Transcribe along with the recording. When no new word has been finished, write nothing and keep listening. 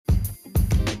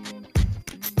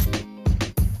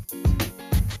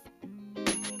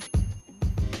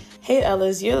Hey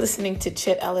Ellas, you're listening to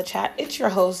Chit Ella Chat. It's your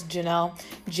host, Janelle,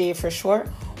 J for short.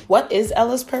 What is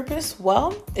Ella's purpose?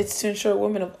 Well, it's to ensure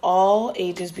women of all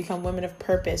ages become women of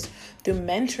purpose through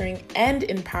mentoring and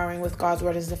empowering with God's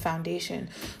word as the foundation.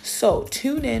 So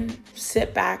tune in,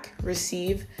 sit back,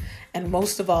 receive, and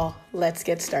most of all, let's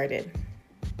get started.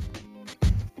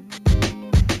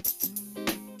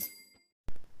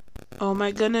 Oh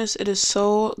my goodness, it is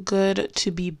so good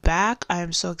to be back. I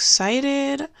am so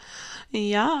excited.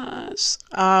 Yes.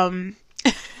 I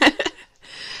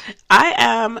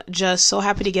am just so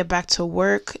happy to get back to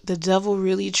work. The devil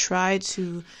really tried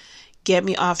to get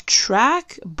me off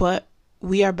track, but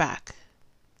we are back.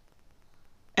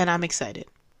 And I'm excited.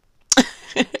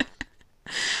 I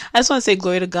just want to say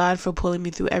glory to God for pulling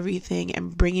me through everything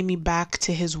and bringing me back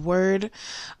to his word.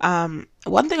 One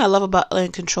thing I love about Ella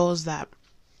in Control is that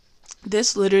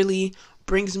this literally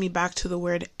brings me back to the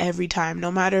word every time, no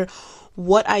matter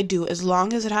what I do. As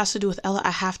long as it has to do with Ella,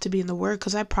 I have to be in the word,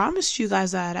 because I promised you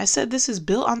guys that. I said this is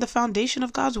built on the foundation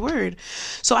of God's word.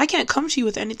 So I can't come to you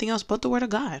with anything else but the word of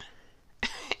God.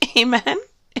 Amen.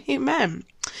 Amen.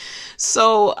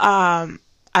 So I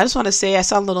just want to say I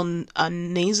sound a little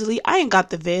nasally. I ain't got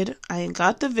the vid.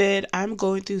 I'm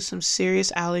going through some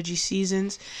serious allergy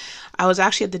seasons. I was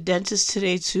actually at the dentist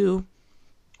today too,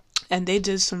 and they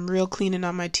did some real cleaning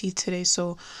on my teeth today.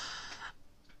 So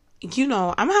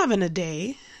I'm having a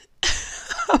day.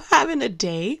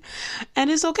 And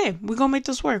it's okay. We're going to make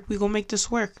this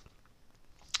work.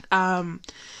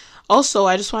 Also,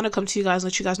 I just want to come to you guys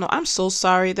and let you guys know I'm so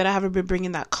sorry that I haven't been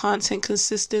bringing that content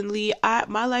consistently.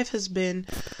 My life has been,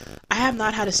 I have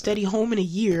not had a steady home in a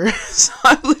year. So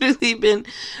I've literally been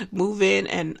moving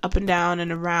and up and down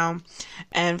and around.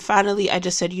 And finally, I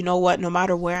just said, you know what? No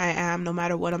matter where I am, no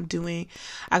matter what I'm doing,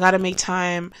 I got to make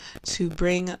time to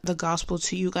bring the gospel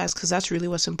to you guys, because that's really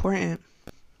what's important.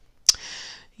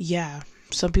 Yeah,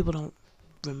 some people don't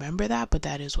remember that, but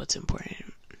that is what's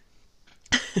important.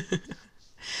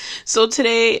 So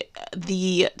today,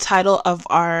 the title of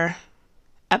our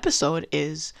episode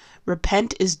is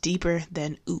Repent is Deeper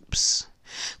Than Oops.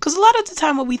 Because a lot of the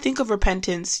time when we think of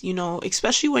repentance,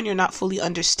 especially when you're not fully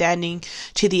understanding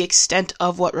to the extent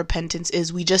of what repentance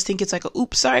is, we just think it's like,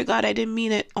 oops, sorry, God, I didn't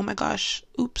mean it. Oh my gosh,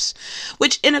 oops.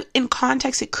 Which in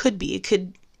context, it could be.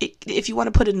 If you want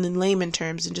to put it in layman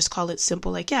terms and just call it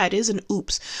simple, like, yeah, it is an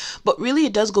oops. But really,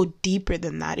 it does go deeper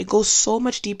than that. It goes so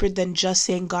much deeper than just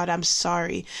saying, God, I'm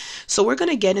sorry. So we're going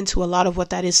to get into a lot of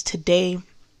what that is today.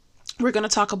 We're going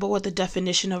to talk about what the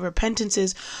definition of repentance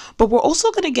is, but we're also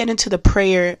going to get into the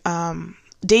prayer,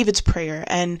 David's prayer.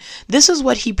 And this is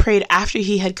what he prayed after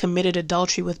he had committed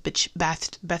adultery with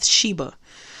Bathsheba.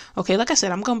 Okay, like I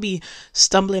said, I'm going to be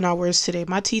stumbling our words today.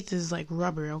 My teeth is like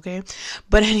rubber, okay?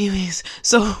 But anyways,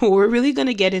 so we're really going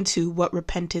to get into what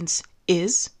repentance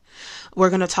is. We're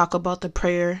going to talk about the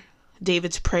prayer,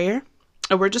 David's prayer,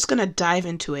 and we're just going to dive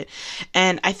into it.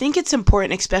 And I think it's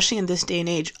important, especially in this day and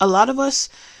age. A lot of us,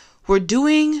 we're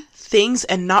doing things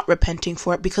and not repenting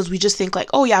for it because we just think like,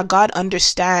 oh yeah, God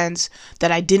understands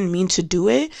that I didn't mean to do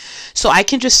it. So I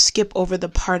can just skip over the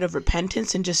part of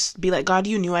repentance and just be like, God,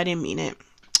 you knew I didn't mean it.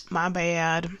 My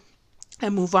bad.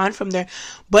 And move on from there.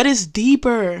 But it's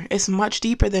deeper. It's much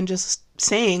deeper than just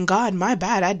saying, God, my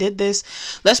bad, I did this.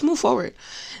 Let's move forward.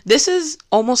 This is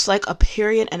almost like a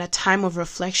period and a time of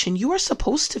reflection. You are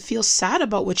supposed to feel sad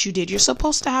about what you did. You're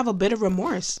supposed to have a bit of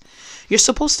remorse. You're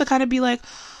supposed to kind of be like,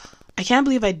 I can't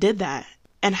believe I did that.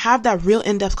 And have that real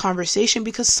in-depth conversation,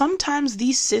 because sometimes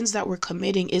these sins that we're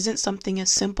committing isn't something as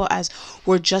simple as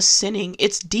we're just sinning.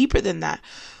 It's deeper than that.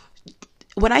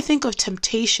 When I think of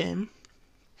temptation,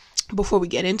 before we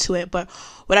get into it, but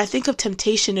when I think of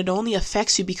temptation, it only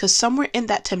affects you because somewhere in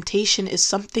that temptation is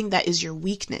something that is your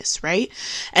weakness, right?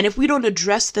 And if we don't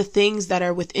address the things that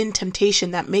are within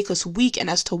temptation that make us weak and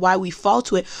as to why we fall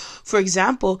to it, for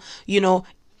example,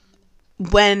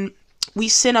 when we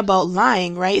sin about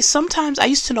lying, right? Sometimes I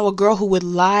used to know a girl who would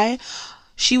lie.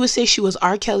 She would say she was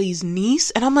R. Kelly's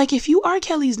niece. And I'm like, if you are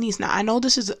Kelly's niece, now I know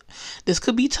this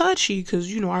could be touchy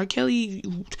because, R. Kelly,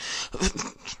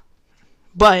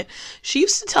 but she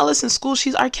used to tell us in school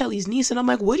she's R. Kelly's niece. And I'm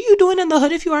like, what are you doing in the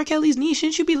hood if you are Kelly's niece?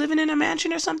 Shouldn't you be living in a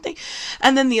mansion or something?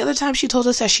 And then the other time she told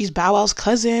us that she's Bow Wow's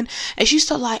cousin, and she used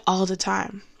to lie all the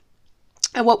time.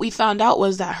 And what we found out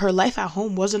was that her life at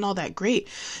home wasn't all that great.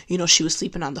 She was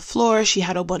sleeping on the floor. She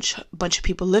had a bunch of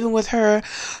people living with her.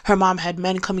 Her mom had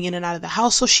men coming in and out of the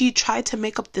house. So she tried to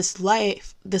make up this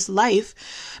life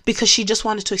because she just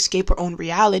wanted to escape her own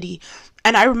reality.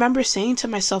 And I remember saying to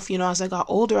myself, as I got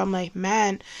older, I'm like,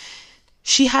 man,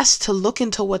 she has to look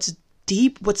into what's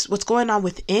what's going on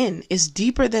within is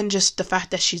deeper than just the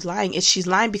fact that she's lying. She's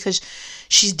lying because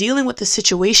she's dealing with a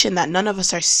situation that none of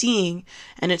us are seeing,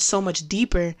 and it's so much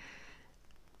deeper,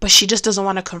 but she just doesn't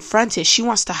want to confront it. She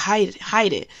wants to hide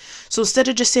it. So instead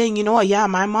of just saying, you know what, yeah,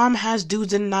 my mom has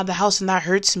dudes in and out of the house and that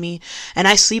hurts me, and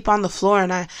I sleep on the floor,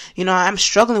 and I'm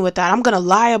struggling with that, I'm gonna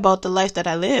lie about the life that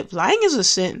I live. Lying is a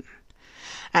sin.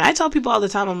 And I tell people all the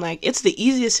time, I'm like, it's the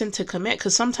easiest sin to commit,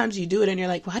 because sometimes you do it and you're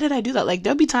like, why did I do that? Like,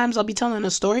 there'll be times I'll be telling a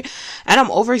story and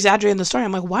I'm over exaggerating the story.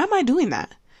 I'm like, why am I doing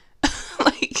that?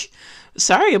 Like,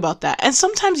 sorry about that. And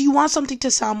sometimes you want something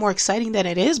to sound more exciting than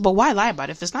it is, but why lie about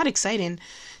it? If it's not exciting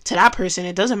to that person,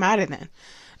 it doesn't matter then.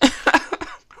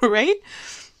 Right?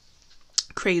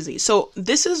 Crazy. So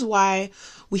this is why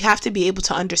we have to be able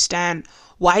to understand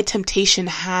why temptation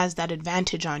has that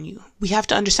advantage on you. We have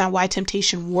to understand why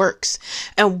temptation works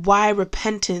and why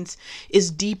repentance is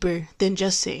deeper than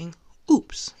just saying,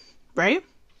 oops, right?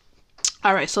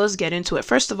 All right, so let's get into it.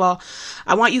 First of all,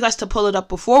 I want you guys to pull it up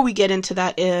before we get into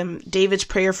that. David's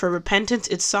prayer for repentance.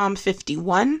 It's Psalm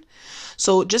 51.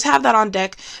 So just have that on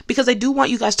deck, because I do want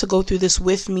you guys to go through this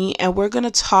with me, and we're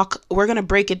going to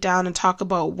break it down and talk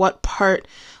about what part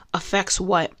affects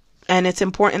what. And it's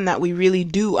important that we really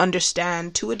do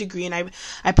understand to a degree. And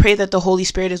I pray that the Holy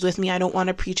Spirit is with me. I don't want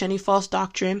to preach any false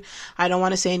doctrine. I don't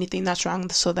want to say anything that's wrong.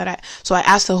 So I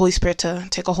ask the Holy Spirit to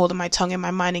take a hold of my tongue and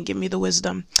my mind and give me the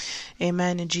wisdom.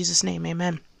 Amen. In Jesus' name,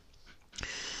 amen.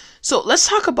 So let's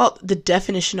talk about the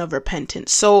definition of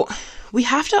repentance. So we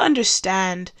have to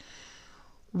understand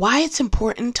why it's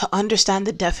important to understand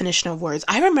the definition of words.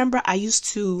 I remember I used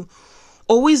to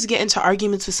always get into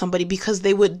arguments with somebody because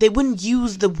they wouldn't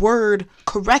use the word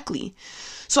correctly.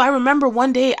 So I remember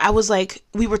one day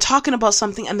we were talking about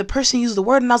something and the person used the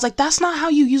word, and I was like, that's not how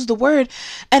you use the word,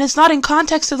 and it's not in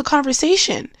context of the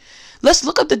conversation. Let's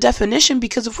look up the definition,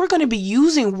 because if we're going to be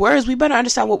using words, we better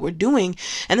understand what we're doing.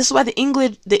 And this is why the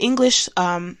English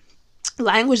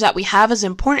language that we have is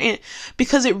important,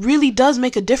 because it really does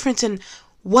make a difference in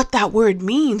what that word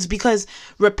means. Because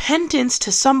repentance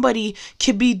to somebody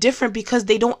can be different because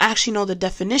they don't actually know the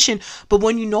definition. But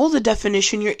when you know the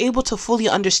definition, you're able to fully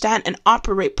understand and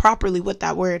operate properly with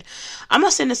that word. I'm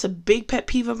not saying it's a big pet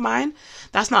peeve of mine.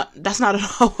 That's not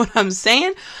at all what I'm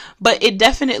saying. But it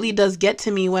definitely does get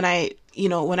to me when I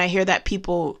hear that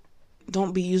people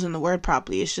don't be using the word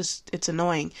properly. It's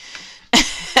annoying.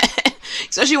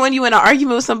 Especially when you're in an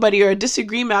argument with somebody or a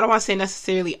disagreement. I don't want to say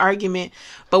necessarily argument,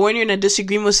 but when you're in a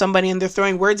disagreement with somebody and they're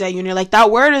throwing words at you and you're like,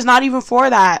 that word is not even for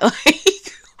that.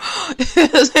 Like,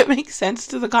 does it make sense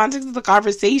to the context of the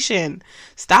conversation?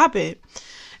 Stop it.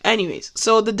 Anyways,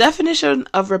 so the definition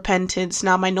of repentance.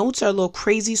 Now, my notes are a little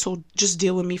crazy, so just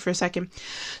deal with me for a second.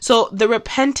 So the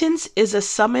repentance is a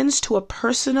summons to a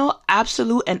personal,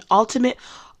 absolute, and ultimate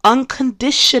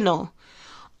unconditional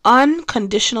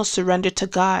surrender to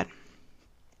God.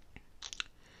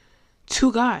 To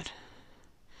God.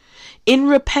 In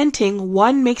repenting,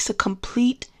 one makes a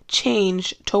complete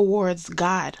change towards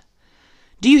God.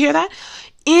 Do you hear that?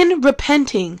 In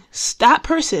repenting, that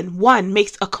person, one,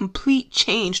 makes a complete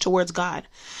change towards God.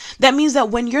 That means that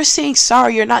when you're saying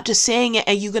sorry, you're not just saying it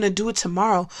and you're going to do it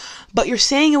tomorrow, but you're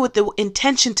saying it with the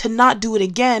intention to not do it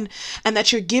again, and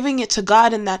that you're giving it to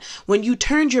God, and that when you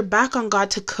turned your back on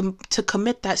God to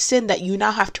commit that sin that you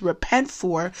now have to repent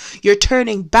for, you're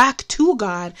turning back to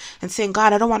God and saying,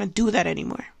 God, I don't want to do that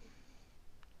anymore.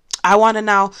 I want to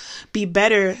now be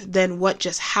better than what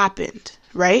just happened,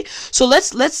 right? So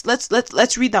let's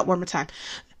read that one more time.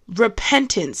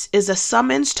 Repentance is a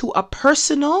summons to a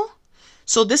personal.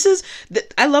 So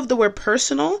I love the word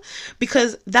personal,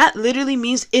 because that literally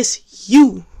means it's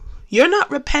you. You're not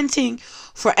repenting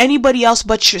for anybody else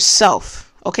but yourself.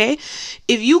 Okay?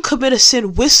 If you commit a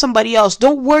sin with somebody else,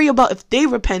 don't worry about if they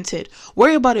repented.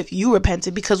 Worry about if you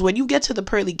repented, because when you get to the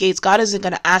pearly gates, God isn't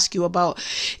going to ask you about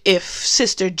if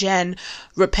Sister Jen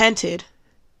repented.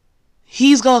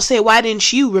 He's going to say, why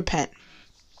didn't you repent?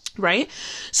 Right?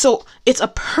 So it's a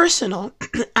personal,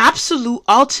 absolute,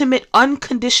 ultimate,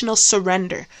 unconditional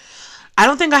surrender. I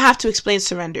don't think I have to explain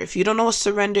surrender. If you don't know what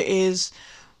surrender is,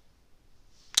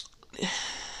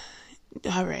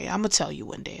 all right, I'm going to tell you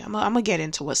one day. I'm going to get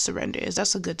into what surrender is.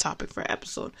 That's a good topic for an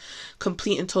episode.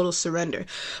 Complete and total surrender.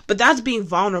 But that's being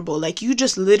vulnerable. Like, you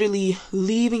just literally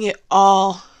leaving it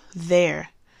all there.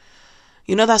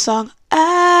 You know that song?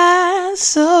 I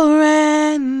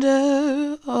surrender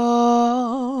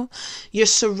all. You're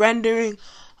surrendering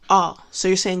all. So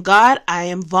you're saying, God, I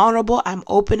am vulnerable. I'm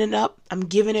opening up. I'm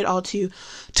giving it all to you.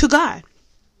 To God.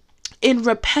 In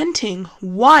repenting,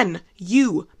 one,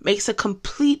 you makes a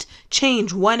complete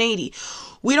change, 180.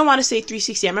 We don't want to say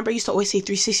 360. I remember I used to always say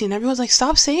 360 and everyone's like,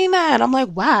 stop saying that. And I'm like,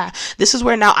 wow. This is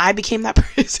where now I became that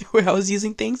person where I was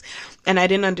using things and I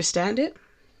didn't understand it.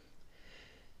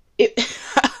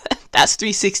 That's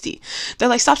 360. They're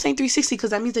like, stop saying 360 because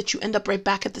that means that you end up right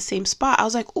back at the same spot. I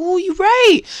was like, oh, you're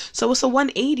right. So it's a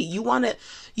 180. You want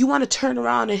to turn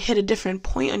around and hit a different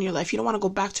point in your life. You don't want to go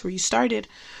back to where you started.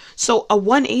 So a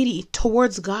 180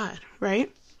 towards God,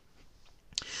 right?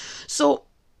 So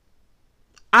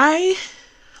I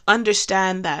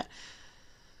understand that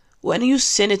when you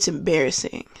sin, it's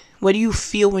embarrassing. What do you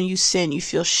feel when you sin? You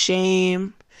feel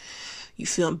shame. You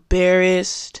feel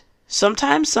embarrassed.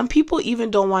 Sometimes some people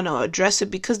even don't want to address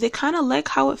it because they kind of like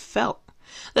how it felt.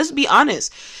 Let's be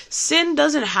honest. Sin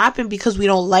doesn't happen because we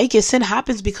don't like it. Sin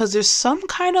happens because there's some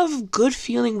kind of good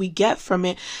feeling we get from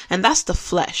it. And that's the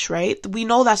flesh, right? We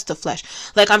know that's the flesh.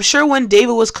 Like, I'm sure when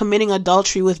David was committing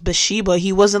adultery with Bathsheba,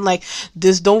 he wasn't like,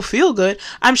 this don't feel good.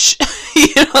 I'm sure,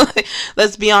 like,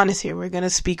 let's be honest here. We're going to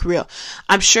speak real.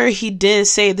 I'm sure he didn't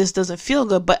say this doesn't feel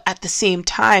good, but at the same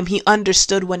time, he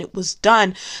understood when it was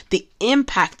done, the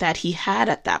impact that he had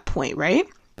at that point, right?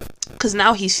 Because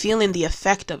now he's feeling the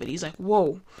effect of it. He's like,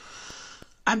 whoa,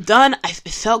 I'm done.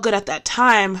 It felt good at that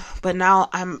time, but now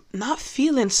I'm not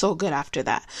feeling so good after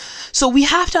that. So we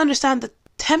have to understand that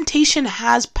temptation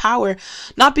has power,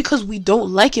 not because we don't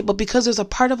like it, but because there's a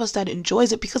part of us that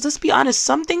enjoys it. Because let's be honest,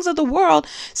 some things of the world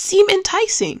seem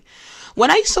enticing. When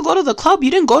I used to go to the club,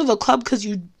 you didn't go to the club because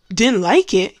you didn't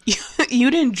like it.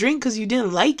 You didn't drink because you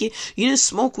didn't like it. You didn't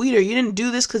smoke weed or you didn't do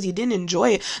this because you didn't enjoy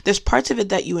it. There's parts of it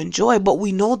that you enjoy, but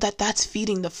we know that that's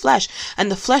feeding the flesh,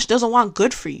 and the flesh doesn't want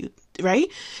good for you, right?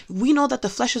 We know that the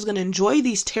flesh is going to enjoy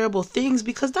these terrible things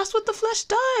because that's what the flesh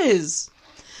does.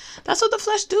 That's what the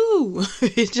flesh do.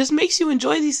 It just makes you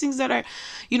enjoy these things that are,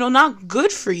 not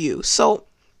good for you. So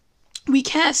we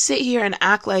can't sit here and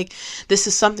act like this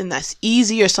is something that's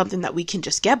easy or something that we can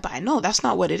just get by. No, that's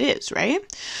not what it is, right?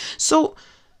 So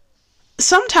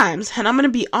sometimes, and I'm going to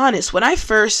be honest, when I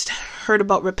first heard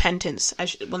about repentance,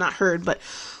 not heard, but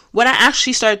when I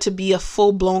actually started to be a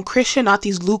full-blown Christian, not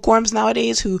these lukewarms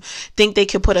nowadays who think they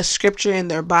can put a scripture in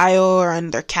their bio or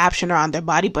in their caption or on their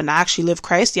body, but not actually live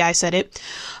Christ. Yeah, I said it.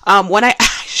 When I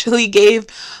actually gave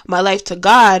my life to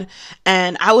God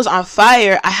and I was on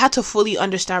fire, I had to fully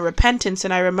understand repentance.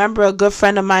 And I remember a good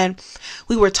friend of mine,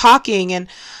 we were talking and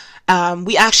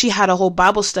we actually had a whole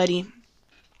Bible study.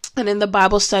 And in the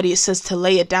Bible study, it says to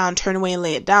lay it down, turn away and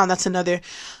lay it down. That's another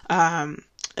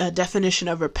a definition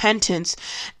of repentance.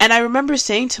 And I remember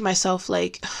saying to myself,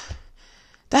 like,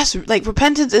 that's like,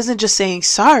 repentance isn't just saying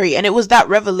sorry. And it was that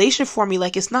revelation for me.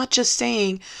 Like, it's not just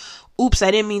saying, oops,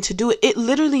 I didn't mean to do it. It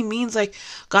literally means like,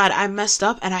 God, I messed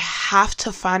up and I have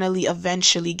to finally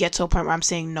eventually get to a point where I'm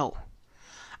saying, no,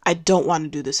 I don't want to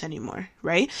do this anymore,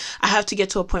 right? I have to get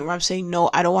to a point where I'm saying, no,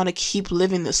 I don't want to keep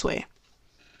living this way.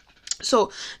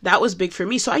 So that was big for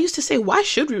me. So I used to say, why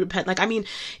should we repent? Like, I mean,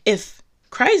 if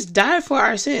Christ died for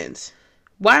our sins,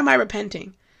 why am I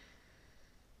repenting?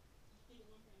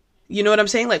 You know what I'm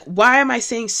saying? Like, why am I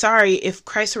saying sorry if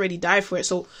Christ already died for it?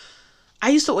 So I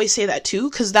used to always say that too,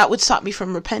 because that would stop me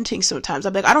from repenting sometimes.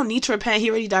 I'd be like, I don't need to repent. He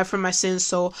already died for my sins.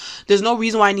 So there's no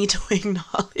reason why I need to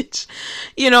acknowledge,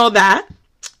 that.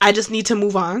 I just need to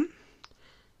move on,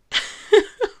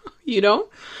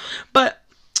 But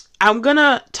I'm going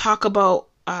to talk about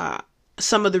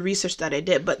some of the research that I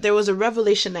did, but there was a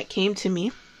revelation that came to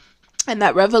me, and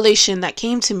that revelation that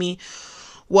came to me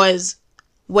was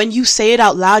when you say it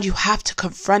out loud, you have to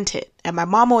confront it. And my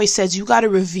mom always says you got to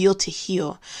reveal to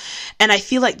heal. And I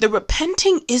feel like the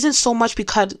repenting isn't so much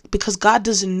because God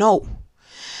doesn't know.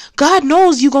 God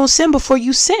knows you're going to sin before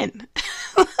you sin.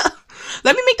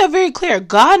 Let me make that very clear.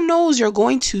 God knows you're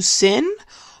going to sin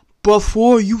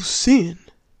before you sin.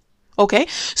 Okay,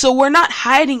 so we're not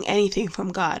hiding anything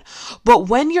from God. But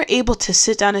when you're able to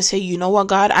sit down and say, you know what,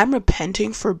 God, I'm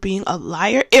repenting for being a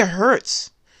liar, it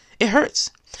hurts. It hurts.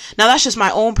 Now, that's just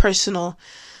my own personal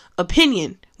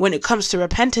opinion when it comes to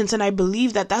repentance. And I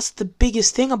believe that that's the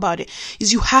biggest thing about it,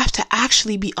 is you have to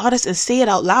actually be honest and say it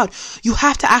out loud. You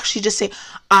have to actually just say,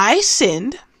 I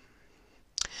sinned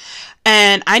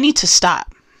and I need to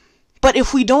stop. But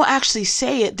if we don't actually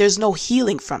say it, there's no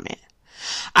healing from it.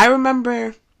 I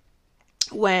remember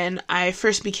when I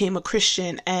first became a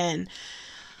Christian and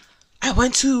I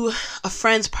went to a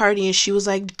friend's party and she was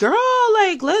like, girl,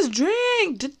 like, let's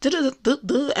drink.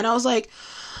 And I was like,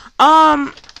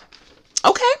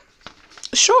 okay,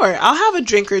 sure, I'll have a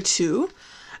drink or two.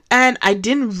 And I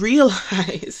didn't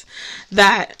realize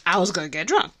that I was going to get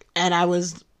drunk, and I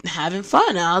was having fun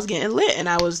and I was getting lit and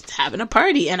I was having a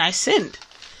party and I sinned.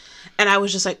 And I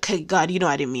was just like, okay, God,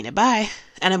 I didn't mean it. Bye.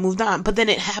 and I moved on. But then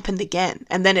it happened again,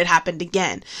 and then it happened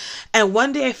again. And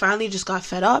one day I finally just got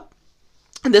fed up.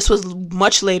 And this was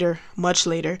much later.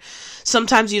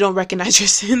 Sometimes you don't recognize your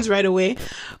sins right away,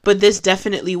 but this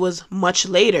definitely was much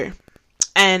later.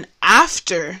 And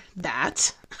after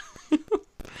that,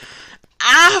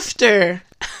 after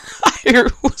I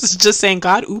was just saying,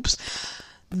 God, oops,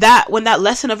 that when that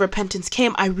lesson of repentance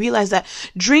came, I realized that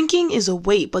drinking is a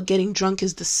weight, but getting drunk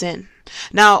is the sin.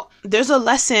 Now, there's a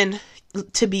lesson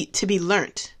to be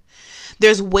learned.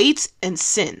 There's weights and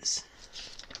sins,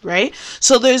 right?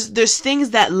 So there's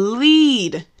things that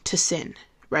lead to sin,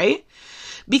 right?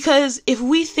 Because if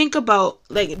we think about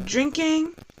like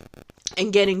drinking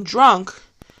and getting drunk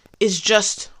is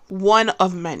just one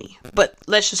of many, but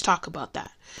let's just talk about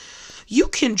that. You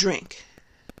can drink.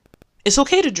 It's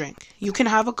okay to drink. You can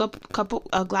have a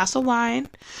glass of wine.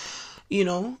 You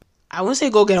know, I wouldn't say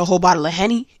go get a whole bottle of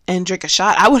Henny and drink a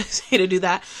shot. I wouldn't say to do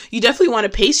that. You definitely want to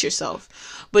pace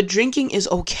yourself. But drinking is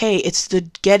okay. It's the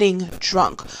getting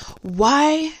drunk.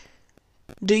 Why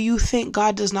do you think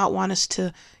God does not want us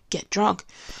to get drunk?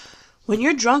 When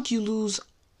you're drunk, you lose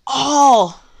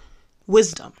all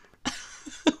wisdom.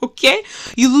 Okay?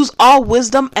 You lose all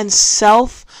wisdom and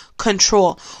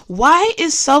self-control. Why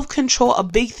is self-control a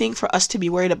big thing for us to be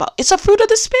worried about? It's a fruit of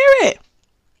the Spirit.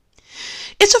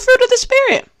 It's a fruit of the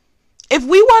Spirit. If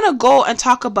we want to go and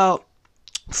talk about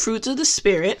fruits of the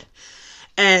Spirit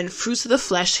and fruits of the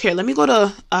flesh, here, let me go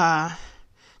to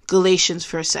Galatians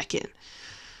for a second.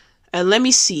 And let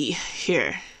me see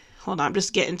here. Hold on, I'm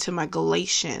just getting to my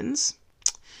Galatians.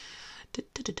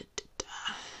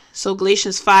 So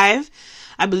Galatians 5,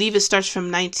 I believe it starts from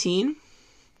 19.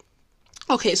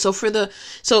 Okay, so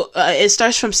it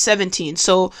starts from 17.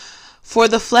 So for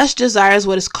the flesh desires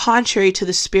what is contrary to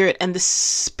the Spirit, and the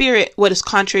Spirit what is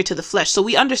contrary to the flesh. So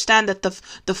we understand that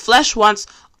the flesh wants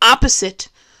opposite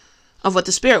of what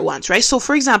the Spirit wants, right? So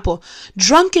for example,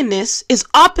 drunkenness is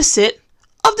opposite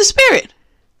of the Spirit.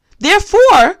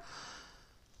 Therefore,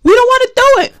 we don't want to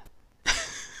do it.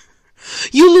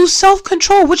 You lose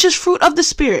self-control, which is fruit of the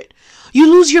Spirit. You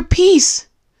lose your peace.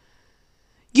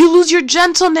 You lose your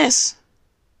gentleness.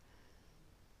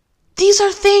 These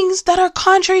are things that are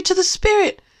contrary to the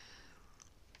Spirit.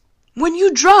 When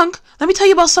you drunk, let me tell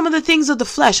you about some of the things of the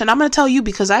flesh. And I'm going to tell you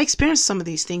because I experienced some of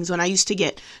these things when I used to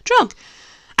get drunk.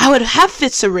 I would have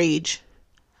fits of rage.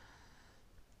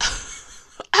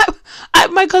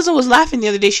 My cousin was laughing the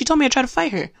other day. She told me I tried to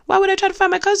fight her. Why would I try to fight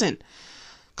my cousin?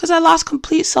 Because I lost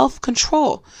complete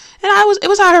self-control. And it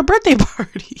was at her birthday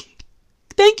party.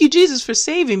 Thank you, Jesus, for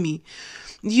saving me.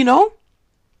 You know?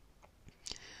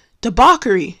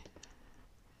 Debauchery.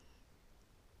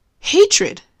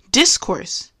 Hatred.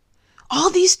 Discourse. All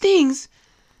these things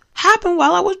happened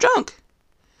while I was drunk.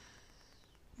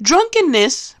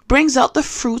 Drunkenness brings out the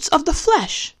fruits of the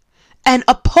flesh and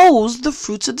oppose the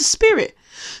fruits of the Spirit.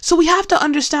 So we have to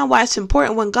understand why it's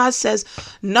important when God says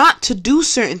not to do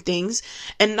certain things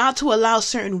and not to allow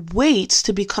certain weights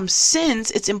to become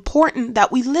sins. It's important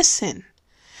that we listen.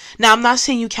 Now, I'm not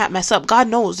saying you can't mess up. God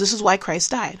knows this is why Christ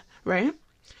died, right?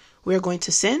 We're going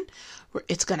to sin.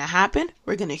 It's going to happen.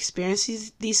 We're going to experience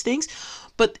these things,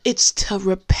 but it's to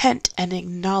repent and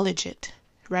acknowledge it,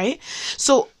 right?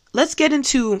 So let's get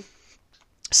into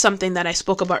something that I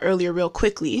spoke about earlier real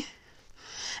quickly.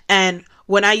 And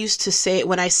when I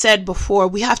said before,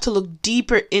 we have to look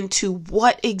deeper into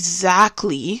what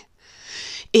exactly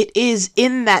it is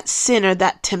in that sin or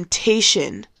that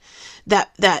temptation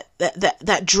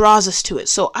that draws us to it.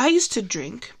 So I used to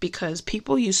drink because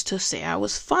people used to say I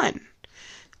was fun.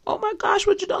 Oh my gosh,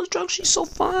 Bridget Jones's drunk. She's so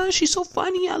fun. She's so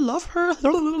funny. I love her.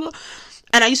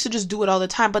 And I used to just do it all the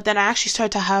time. But then I actually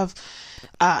started to have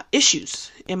issues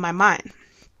in my mind.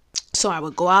 So I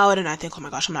would go out and I think, oh my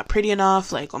gosh, I'm not pretty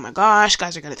enough. Like, oh my gosh,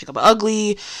 guys are going to think I'm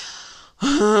ugly.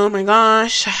 Oh my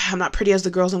gosh, I'm not pretty as the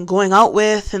girls I'm going out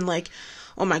with. And like,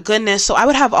 oh my goodness. So I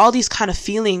would have all these kind of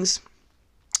feelings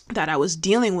that I was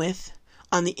dealing with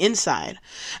on the inside.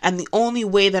 And the only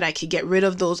way that I could get rid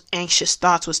of those anxious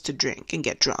thoughts was to drink and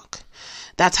get drunk.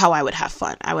 That's how I would have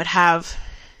fun. I would have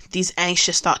these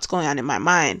anxious thoughts going on in my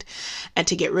mind, and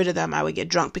to get rid of them, I would get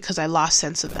drunk because I lost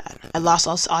sense of that. I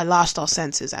lost all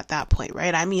senses at that point,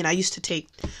 right? I mean, I used to take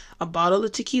a bottle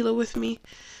of tequila with me,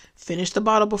 finish the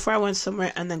bottle before I went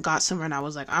somewhere, and then got somewhere and I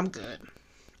was like, I'm good.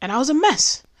 And I was a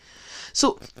mess.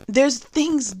 So there's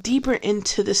things deeper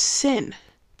into the sin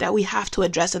that we have to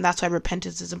address, and that's why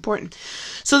repentance is important.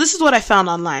 So this is what I found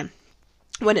online.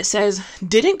 When it says,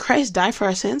 didn't Christ die for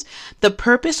our sins? The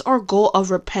purpose or goal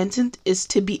of repentance is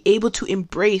to be able to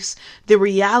embrace the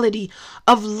reality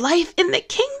of life in the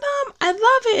kingdom. I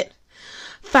love it.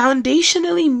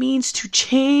 Foundationally means to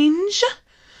change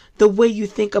the way you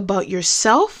think about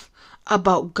yourself,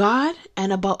 about God,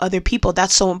 and about other people.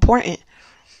 That's so important.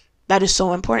 That is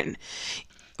so important.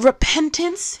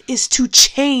 Repentance is to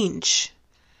change.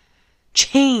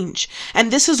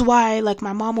 And this is why, like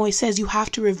my mom always says, you have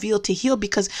to reveal to heal,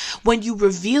 because when you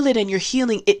reveal it and you're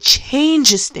healing, it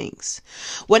changes things.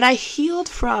 When I healed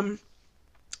from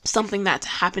something that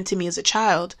happened to me as a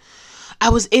child, I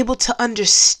was able to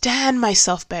understand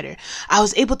myself better. I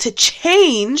was able to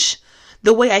change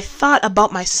the way I thought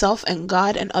about myself and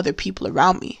God and other people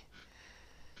around me.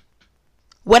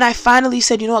 When I finally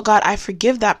said, you know what, God, I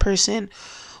forgive that person,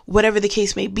 whatever the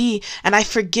case may be, and I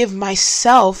forgive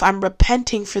myself. I'm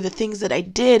repenting for the things that I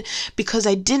did because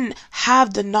I didn't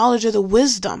have the knowledge or the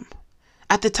wisdom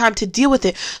at the time to deal with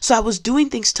it. So I was doing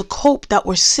things to cope that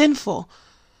were sinful.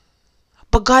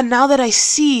 But God, now that I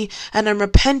see and I'm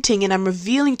repenting and I'm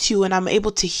revealing to you and I'm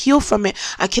able to heal from it,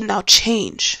 I can now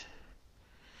change.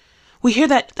 We hear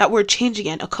that word change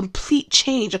again, a complete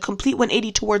change, a complete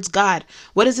 180 towards God.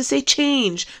 What does it say?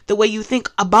 Change the way you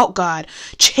think about God.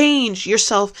 Change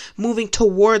yourself moving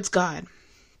towards God.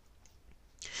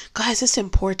 Guys, it's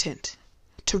important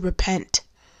to repent.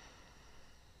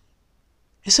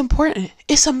 It's important.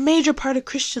 It's a major part of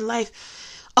Christian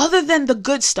life. Other than the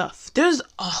good stuff, there's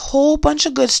a whole bunch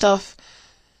of good stuff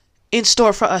in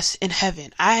store for us in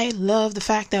heaven. I love the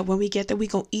fact that when we get there, we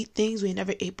gonna eat things we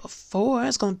never ate before.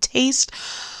 It's gonna taste.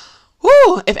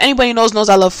 Woo! If anybody knows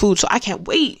I love food, so I can't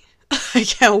wait. I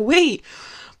can't wait.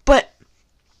 But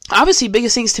obviously,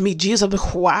 biggest things to me, Jesus. I'm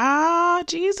like, wow,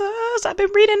 Jesus, I've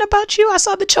been reading about you. I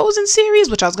saw the Chosen series,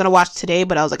 which I was gonna watch today,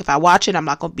 but I was like, if I watch it, I'm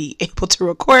not gonna be able to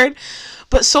record.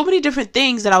 But so many different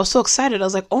things that I was so excited. I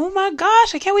was like, oh my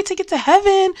gosh, I can't wait to get to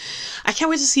heaven. I can't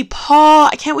wait to see Paul.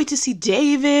 I can't wait to see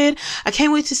David. I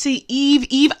can't wait to see Eve.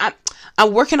 Eve,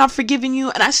 I'm working on forgiving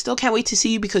you, and I still can't wait to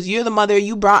see you because you're the mother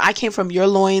you brought. I came from your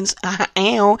loins.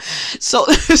 So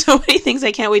there's so many things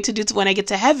I can't wait to do when I get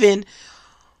to heaven.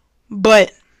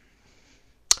 But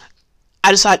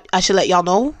I just thought I should let y'all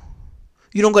know,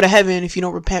 you don't go to heaven if you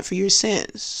don't repent for your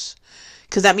sins,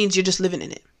 because that means you're just living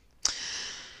in it.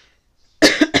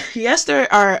 Yes,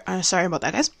 there are, sorry about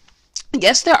that, guys.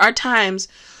 Yes, there are times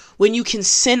when you can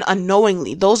sin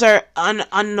unknowingly. Those are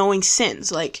unknowing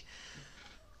sins. Like,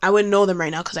 I wouldn't know them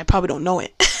right now because I probably don't know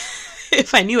it.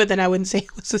 If I knew it, then I wouldn't say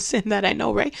it was a sin that I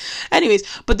know, right? Anyways,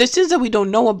 but there's sins that we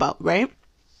don't know about, right?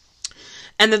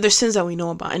 And then there's sins that we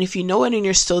know about. And if you know it and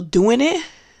you're still doing it,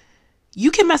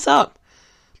 you can mess up.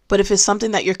 But if it's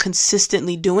something that you're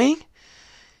consistently doing,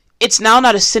 it's now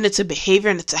not a sin, it's a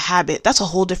behavior and it's a habit. That's a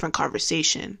whole different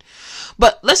conversation.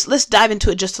 But let's dive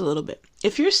into it just a little bit.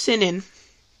 If you're sinning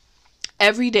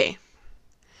every day,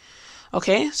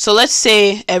 okay? So let's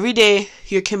say every day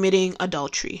you're committing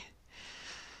adultery,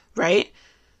 right?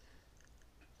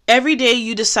 Every day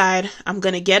you decide, I'm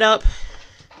going to get up,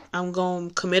 I'm going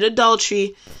to commit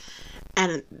adultery,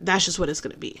 and that's just what it's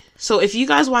going to be. So if you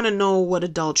guys want to know what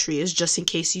adultery is, just in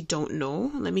case you don't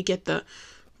know, let me get the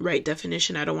right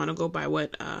definition. I don't want to go by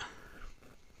what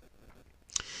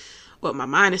my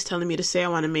mind is telling me to say. I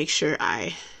want to make sure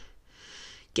I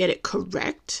get it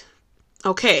correct.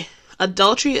 Okay.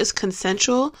 Adultery is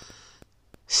consensual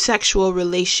sexual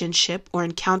relationship or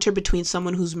encounter between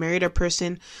someone who's married or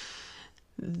person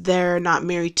they're not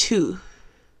married to.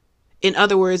 In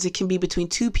other words, it can be between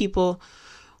two people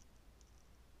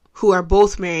who are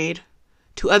both married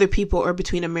to other people or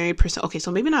between a married person. Okay,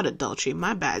 so maybe not adultery.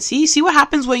 My bad. See what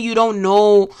happens when you don't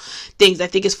know things. I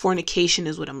think it's fornication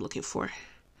is what I'm looking for.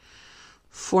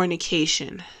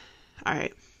 Fornication. All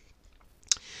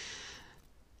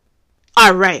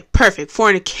right. Perfect.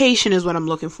 Fornication is what I'm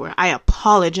looking for. I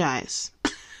apologize.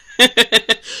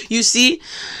 You see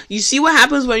what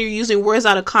happens when you're using words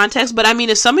out of context. But I mean,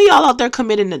 if some of y'all out there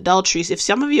committing adulteries, if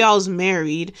some of y'all is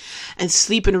married and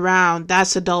sleeping around,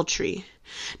 that's adultery.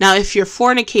 Now, if you're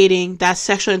fornicating, that's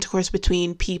sexual intercourse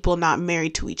between people not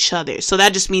married to each other. So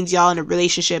that just means y'all in a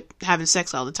relationship having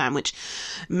sex all the time, which,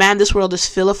 man, this world is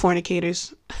full of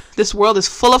fornicators. This world is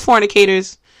full of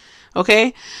fornicators.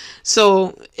 Okay?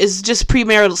 So it's just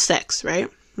premarital sex, right?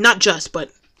 Not just,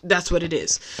 but that's what it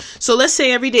is. So let's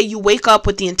say every day you wake up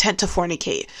with the intent to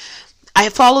fornicate. I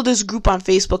follow this group on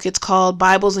Facebook. It's called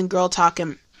Bibles and Girl Talk,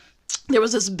 and there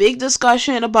was this big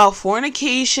discussion about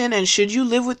fornication and should you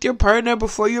live with your partner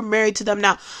before you're married to them.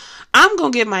 Now, I'm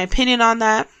going to give my opinion on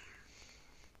that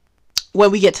when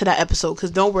we get to that episode,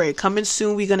 because don't worry, coming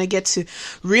soon, we're going to get to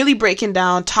really breaking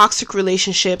down toxic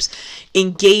relationships,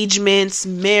 engagements,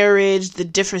 marriage, the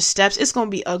different steps. It's going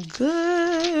to be a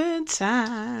good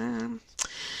time.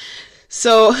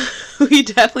 So we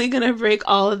definitely gonna break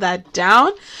all of that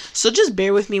down. So just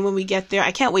bear with me when we get there.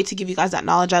 I can't wait to give you guys that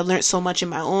knowledge. I learned so much in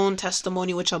my own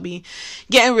testimony, which I'll be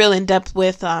getting real in depth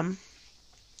with,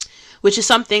 which is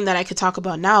something that I could talk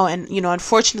about now. And,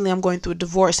 unfortunately, I'm going through a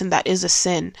divorce, and that is a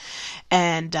sin.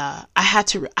 And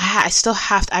I still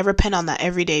have to, I repent on that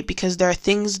every day, because there are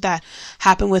things that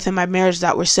happened within my marriage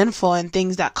that were sinful and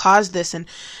things that caused this. And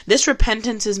this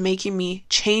repentance is making me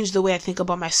change the way I think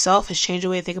about myself, has changed the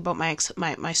way I think about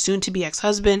my soon-to-be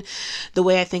ex-husband, the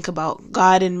way I think about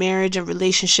God and marriage and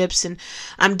relationships. And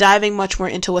I'm diving much more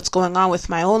into what's going on with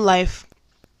my own life.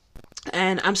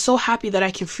 And I'm so happy that I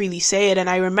can freely say it. And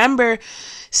I remember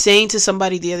saying to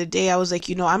somebody the other day, I was like,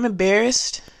 I'm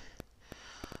embarrassed,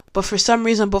 but for some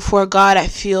reason before God, I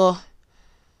feel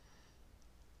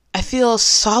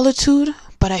solitude,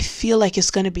 but I feel like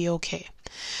it's going to be okay.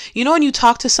 When you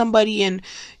talk to somebody, and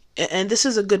this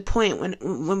is a good point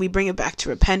when we bring it back to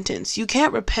repentance, you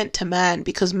can't repent to man,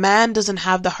 because man doesn't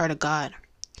have the heart of God.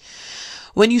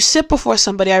 When you sit before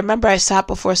somebody, I remember I sat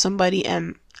before somebody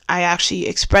and I actually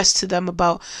expressed to them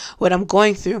about what I'm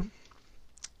going through.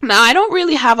 Now, I don't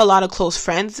really have a lot of close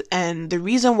friends, and the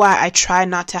reason why I try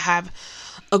not to have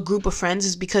a group of friends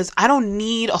is because I don't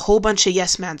need a whole bunch of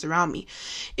yes mans around me.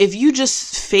 If you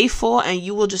just faithful and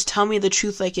you will just tell me the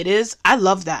truth like it is, I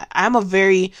love that. I'm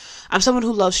someone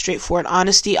who loves straightforward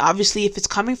honesty. Obviously, if it's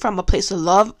coming from a place of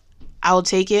love, I will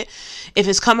take it. If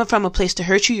it's coming from a place to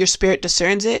hurt you, your spirit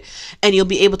discerns it, and you'll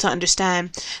be able to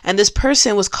understand. And this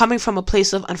person was coming from a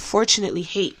place of, unfortunately,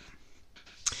 hate.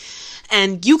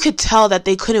 And you could tell that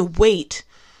they couldn't wait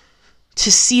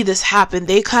to see this happen.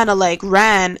 They kind of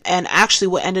ran, and actually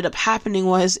what ended up happening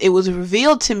was it was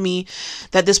revealed to me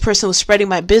that this person was spreading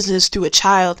my business through a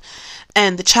child.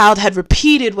 And the child had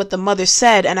repeated what the mother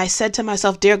said. And I said to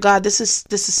myself, dear God, this is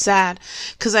sad.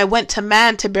 Because I went to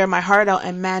man to bear my heart out,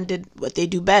 and man did what they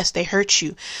do best. They hurt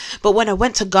you. But when I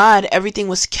went to God, everything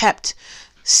was kept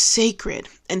sacred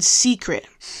and secret.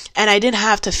 And I didn't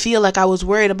have to feel like I was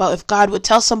worried about if God would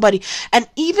tell somebody. And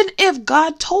even if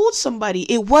God told somebody,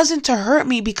 it wasn't to hurt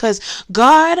me, because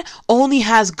God only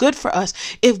has good for us.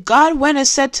 If God went and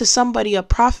said to somebody, a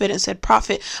prophet, and said,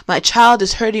 prophet, my child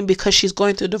is hurting because she's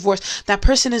going through a divorce, that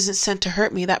person isn't sent to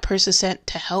hurt me. That person is sent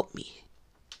to help me.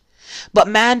 But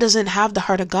man doesn't have the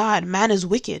heart of God. Man is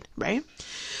wicked, right?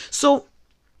 So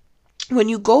when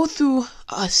you go through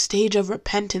a stage of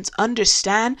repentance,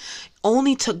 understand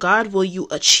only to God will you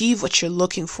achieve what you're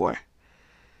looking for.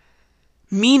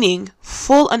 Meaning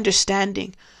full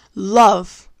understanding,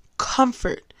 love,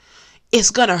 comfort. It's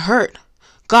gonna hurt.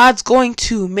 God's going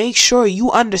to make sure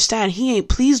you understand He ain't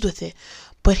pleased with it,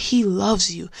 but He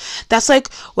loves you. That's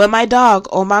like when my dog,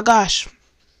 oh my gosh,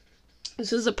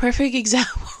 this is a perfect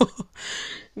example.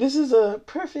 This is a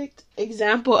perfect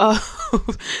example of,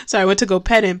 sorry, I went to go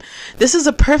pet him. This is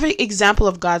a perfect example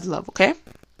of God's love, okay?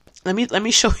 Let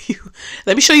me show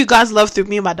you God's love through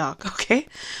me and my dog, okay?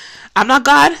 I'm not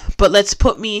God, but let's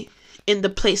put me in the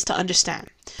place to understand.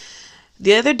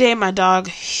 The other day, my dog,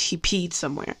 he peed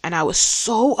somewhere, and I was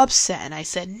so upset, and I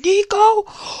said, Nico,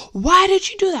 why did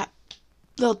you do that?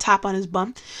 Little tap on his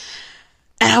bum,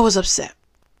 and I was upset.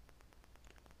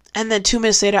 And then 2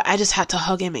 minutes later, I just had to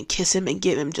hug him and kiss him and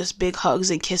give him just big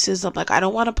hugs and kisses. I'm like, I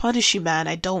don't want to punish you, man.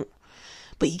 I don't.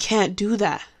 But you can't do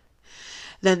that.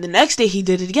 Then the next day, he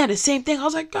did it again. The same thing. I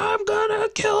was like, I'm gonna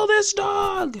kill this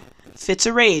dog. Fits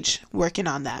of rage. Working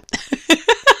on that.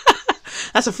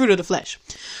 That's a fruit of the flesh.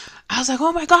 I was like,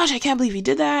 oh my gosh, I can't believe he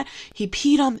did that. He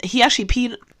actually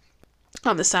peed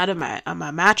on the side of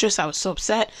my mattress. I was so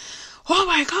upset. Oh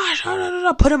my gosh,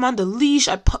 put him on the leash.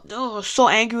 I was so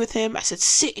angry with him. I said,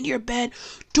 sit in your bed.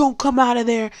 Don't come out of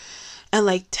there.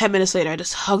 And 10 minutes later, I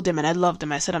just hugged him and I loved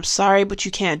him. I said, I'm sorry, but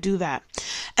you can't do that.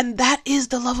 And that is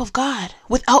the love of God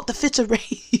without the fits of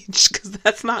rage, because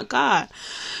that's not God.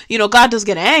 God does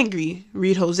get angry,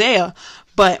 read Hosea,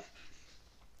 but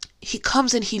He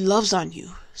comes and He loves on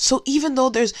you. So even though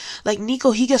there's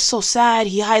Nico, he gets so sad,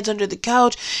 he hides under the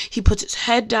couch, he puts his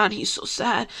head down, he's so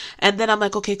sad. And then I'm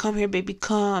like, okay, come here, baby,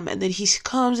 come. And then he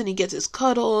comes and he gets his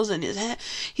cuddles and his head.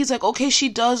 He's like, okay, she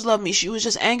does love me. She was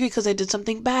just angry because I did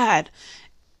something bad.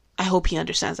 I hope he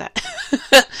understands that.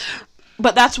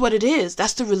 But that's what it is.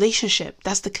 That's the relationship.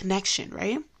 That's the connection,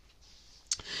 right?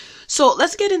 So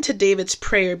let's get into David's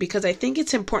prayer, because I think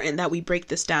it's important that we break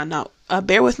this down. Now,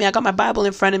 bear with me. I got my Bible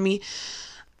in front of me.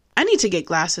 I need to get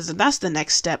glasses, and that's the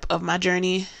next step of my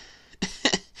journey.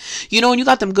 When you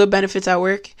got them good benefits at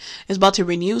work, it's about to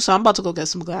renew, so I'm about to go get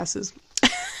some glasses.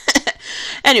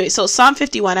 Anyway, so Psalm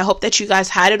 51, I hope that you guys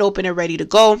had it open and ready to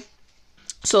go.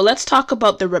 So let's talk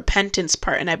about the repentance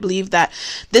part. And I believe that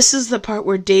this is the part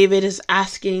where David is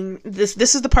asking this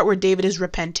is the part where David is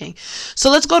repenting.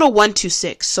 So let's go to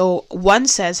 1-6. So 1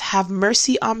 says, "Have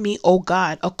mercy on me, O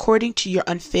God, according to your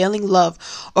unfailing love,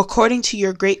 according to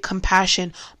your great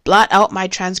compassion, blot out my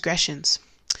transgressions."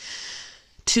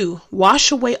 2,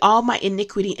 "Wash away all my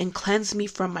iniquity and cleanse me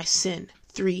from my sin."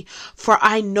 3, "For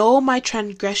I know my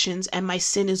transgressions and my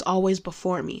sin is always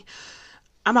before me."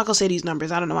 I'm not going to say these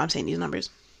numbers. I don't know why I'm saying these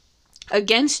numbers.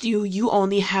 "Against you, you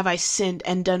only have I sinned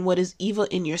and done what is evil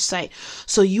in your sight.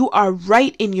 So you are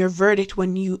right in your verdict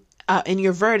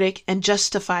and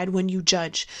justified when you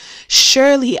judge.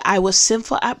 Surely I was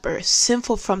sinful at birth,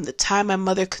 sinful from the time my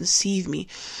mother conceived me.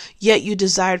 Yet you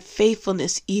desired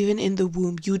faithfulness even in the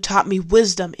womb. You taught me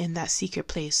wisdom in that secret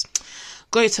place."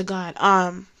 Glory to God.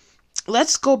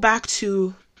 Let's talk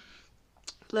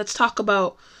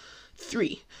about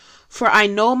 3. "For I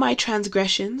know my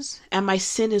transgressions and my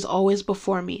sin is always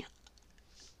before me."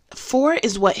 4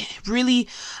 is what really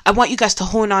I want you guys to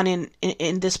hone on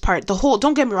in this part.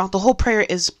 Don't get me wrong, the whole prayer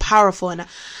is powerful, and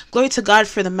glory to God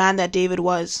for the man that David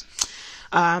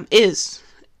is.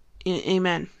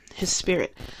 Amen. His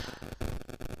spirit.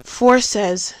 4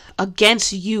 says,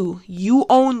 "Against you, you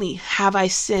only have I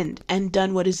sinned and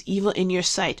done what is evil in your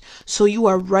sight. So you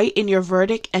are right in your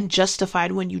verdict and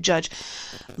justified when you judge."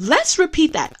 Let's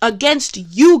repeat that. Against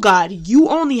you, God, you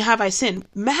only have I sinned.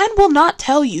 Man will not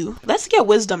tell you. Let's get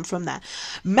wisdom from that.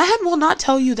 Man will not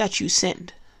tell you that you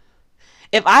sinned.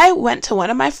 If I went to one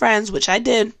of my friends, which I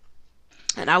did,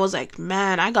 and I was like,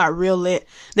 "Man, I got real lit,"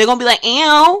 they're going to be like,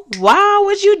 "Ew, wow,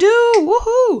 what'd you do?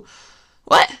 Woohoo."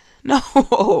 What?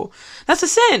 No, that's a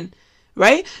sin,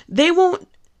 right? They won't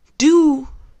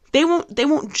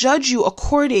judge you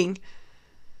according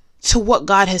to what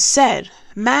God has said.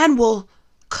 Man will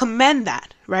commend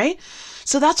that, right?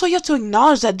 So that's why you have to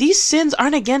acknowledge that these sins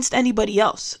aren't against anybody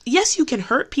else. Yes, you can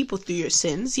hurt people through your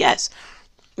sins. Yes.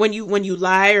 When you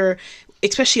lie, or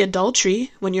especially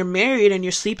adultery, when you're married and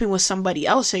you're sleeping with somebody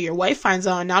else and your wife finds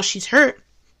out and now she's hurt,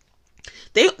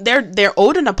 they're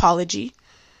owed an apology.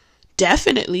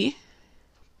 Definitely.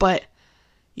 But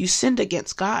you sinned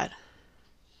against God.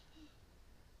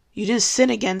 You didn't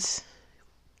sin against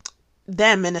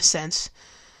them in a sense,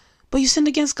 but you sinned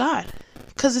against God,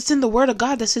 because it's in the word of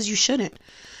God that says you shouldn't,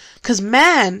 because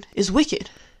man is wicked.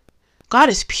 God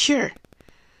is pure.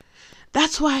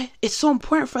 That's why it's so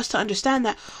important for us to understand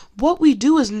that what we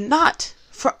do is not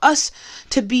for us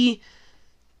to be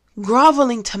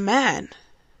groveling to man,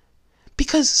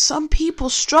 because some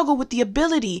people struggle with the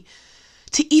ability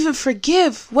to even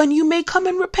forgive when you may come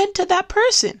and repent to that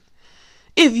person,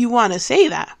 if you want to say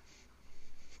that.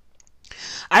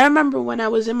 I remember when I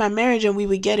was in my marriage and we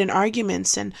would get in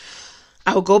arguments and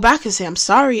I would go back and say, "I'm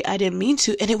sorry, I didn't mean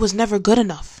to," and it was never good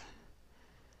enough.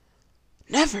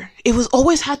 Never. It was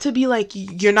always had to be like,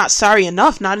 "You're not sorry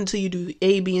enough, not until you do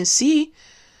A, B, and C."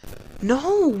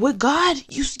 No, with God,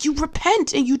 you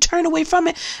repent and you turn away from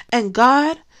it, and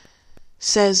God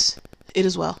says, "It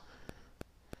is well."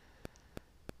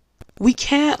 We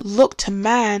can't look to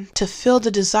man to fill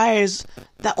the desires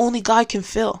that only God can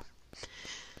fill.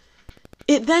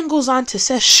 It then goes on to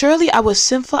say, "Surely I was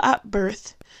sinful at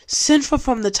birth, sinful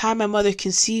from the time my mother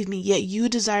conceived me, yet you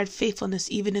desired faithfulness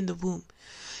even in the womb.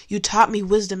 You taught me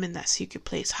wisdom in that secret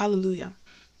place." Hallelujah.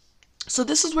 So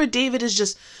this is where David is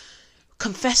just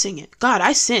confessing it. "God,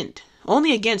 I sinned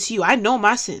only against you. I know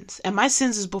my sins, and my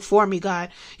sins is before me, God.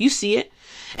 You see it,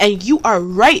 and you are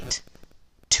right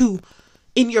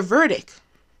in your verdict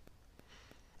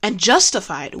and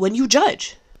justified when you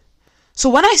judge. So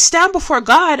when I stand before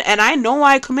God and I know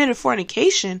I committed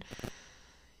fornication,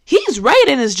 He's right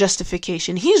in His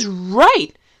justification. He's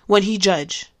right when He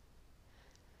judge.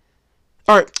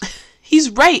 Or He's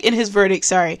right in His verdict,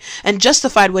 and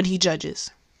justified when He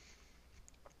judges.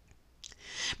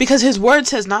 Because His word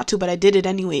says not to, but I did it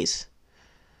anyways.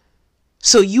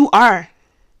 So you are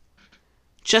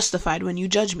justified when you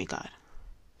judge me, God.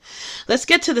 Let's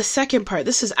get to the second part.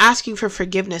 This is asking for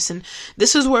forgiveness. And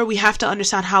this is where we have to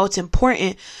understand how it's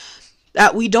important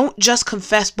that we don't just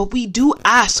confess, but we do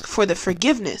ask for the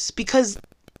forgiveness, because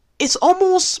it's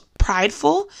almost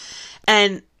prideful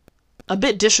and a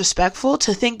bit disrespectful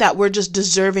to think that we're just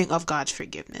deserving of God's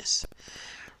forgiveness.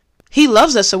 He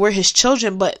loves us, so we're His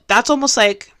children, but that's almost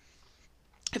like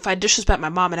if I disrespect my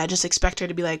mom and I just expect her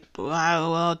to be like,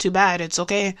 well, too bad, it's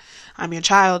okay, I'm your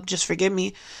child, just forgive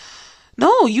me.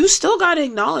 No, you still got to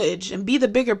acknowledge and be the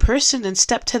bigger person and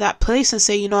step to that place and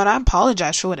say, "You know what, I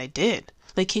apologize for what I did.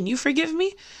 Like, can you forgive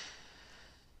me?"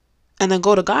 And then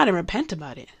go to God and repent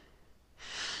about it.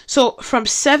 So from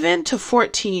 7 to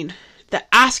 14, the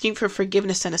asking for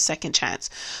forgiveness and a second chance.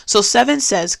 So 7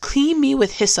 says, clean me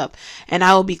with hyssop and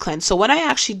I will be cleansed. So when I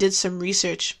actually did some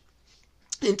research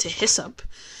into hyssop,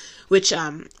 which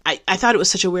I thought it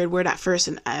was such a weird word at first,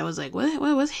 and I was like, what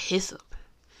was hyssop?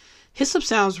 Hyssop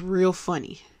sounds real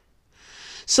funny.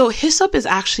 So hyssop is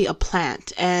actually a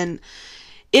plant, and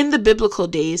in the biblical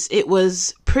days, it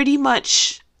was pretty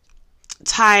much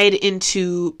tied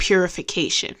into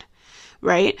purification,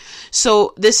 right?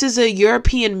 So this is a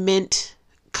European mint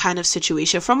kind of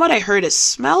situation. From what I heard,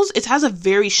 it has a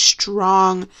very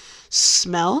strong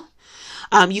smell.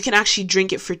 You can actually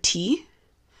drink it for tea.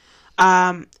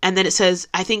 And then it says,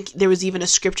 I think there was even a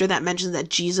scripture that mentions that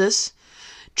Jesus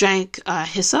drank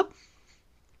hyssop.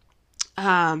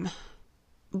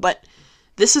 But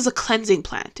this is a cleansing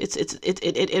plant.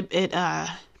 It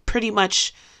pretty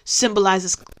much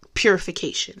symbolizes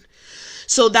purification.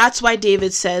 So that's why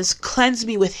David says, cleanse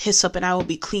me with hyssop and I will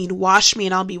be clean. Wash me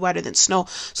and I'll be whiter than snow.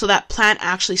 So that plant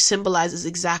actually symbolizes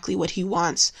exactly what he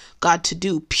wants God to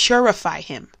do. Purify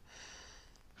him.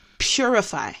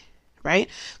 Purify, right?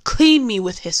 Clean me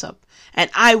with hyssop and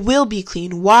I will be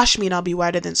clean. Wash me and I'll be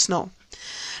whiter than snow.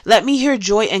 Let me hear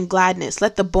joy and gladness.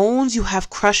 Let the bones you have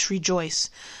crushed rejoice.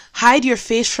 Hide your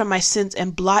face from my sins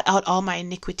and blot out all my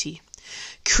iniquity.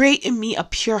 Create in me a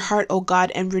pure heart, O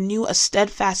God, and renew a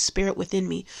steadfast spirit within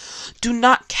me. Do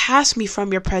not cast me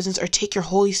from your presence or take your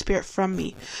Holy Spirit from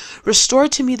me. Restore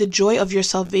to me the joy of your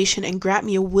salvation and grant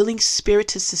me a willing spirit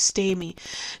to sustain me.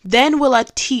 Then will I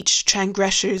teach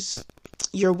transgressors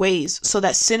your ways, so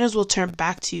that sinners will turn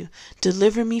back to you.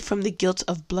 Deliver me from the guilt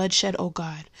of bloodshed, O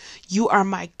God. You are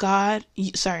my God.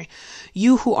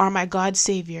 You who are my God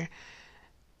Savior,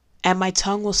 and my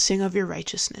tongue will sing of your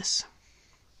righteousness.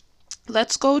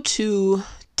 Let's go to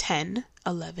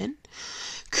 10:11.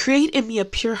 Create in me a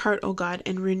pure heart, O God,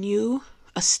 and renew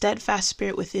a steadfast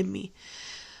spirit within me.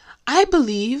 I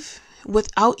believe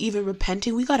without even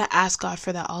repenting, we got to ask God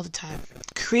for that all the time.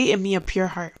 Create in me a pure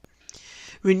heart.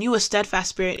 Renew a steadfast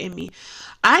spirit in me.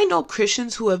 I know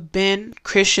Christians who have been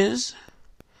Christians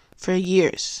for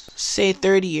years, say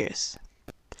 30 years.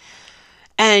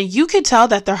 And you can tell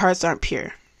that their hearts aren't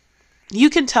pure.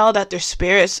 You can tell that their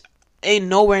spirits ain't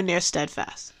nowhere near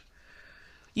steadfast.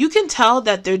 You can tell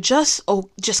that they're just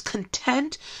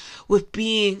content with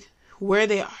being where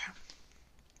they are.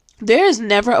 There is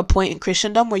never a point in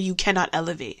Christendom where you cannot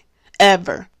elevate.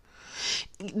 Ever.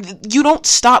 You don't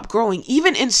stop growing,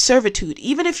 even in servitude,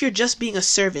 even if you're just being a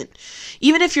servant,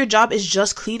 even if your job is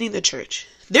just cleaning the church.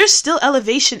 There's still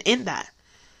elevation in that.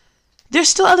 There's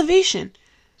still elevation.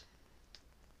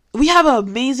 We have an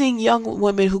amazing young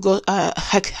woman who goes,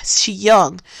 she's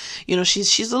young,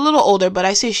 she's a little older, but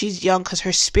I say she's young because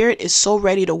her spirit is so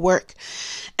ready to work.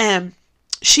 And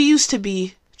she used to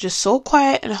be just so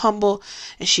quiet and humble,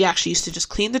 and she actually used to just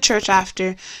clean the church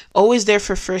after, always there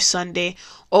for first Sunday,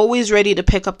 always ready to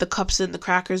pick up the cups and the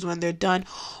crackers when they're done,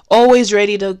 always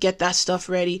ready to get that stuff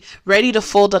ready to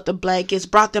fold up the blankets,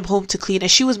 brought them home to clean, and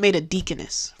she was made a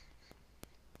deaconess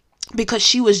because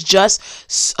she was just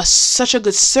such a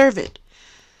good servant.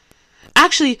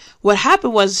 Actually, what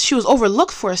happened was she was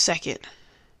overlooked for a second,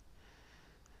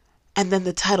 and then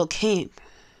the title came.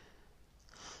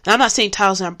 Now, I'm not saying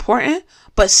titles are important,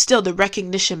 but still the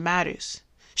recognition matters.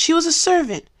 She was a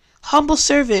servant, humble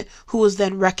servant who was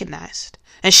then recognized,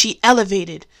 and she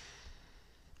elevated.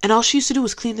 And all she used to do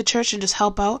was clean the church and just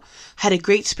help out, had a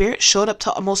great spirit, showed up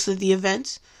to most of the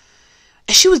events.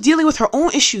 And she was dealing with her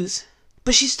own issues,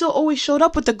 but she still always showed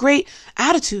up with a great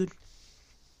attitude.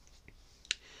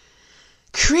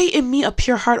 Create in me a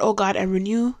pure heart, O God, and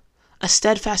renew a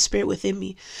steadfast spirit within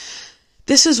me.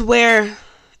 This is where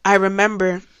I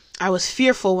remember I was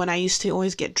fearful when I used to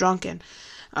always get drunk, and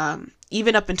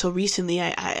even up until recently,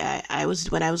 I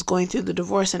was, when I was going through the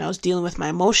divorce and I was dealing with my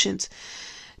emotions.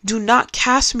 Do not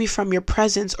cast me from your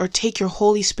presence or take your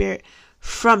Holy Spirit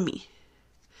from me.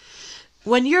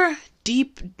 When you're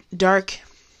deep and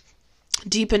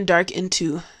dark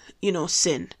into,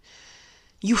 sin,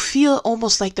 you feel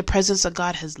almost like the presence of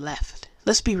God has left.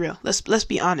 Let's be real. Let's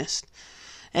be honest.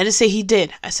 I didn't say he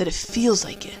did. I said it feels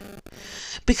like it.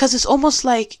 Because it's almost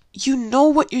like you know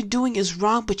what you're doing is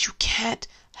wrong, but you can't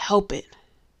help it.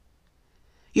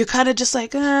 You're kind of just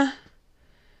like, I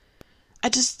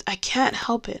can't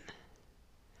help it.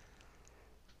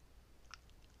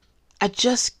 I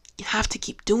just have to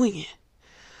keep doing it.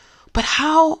 But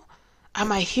how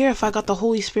am I here if I got the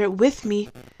Holy Spirit with me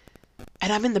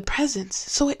and I'm in the presence?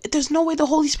 So there's no way the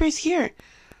Holy Spirit's here.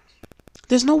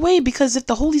 There's no way, because if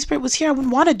the Holy Spirit was here, I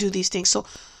wouldn't want to do these things. So,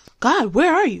 God,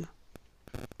 where are you?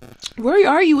 Where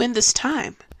are you in this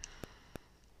time?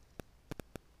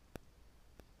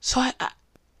 So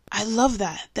I love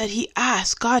that he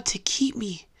asked God to keep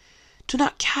me. Do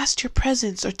not cast your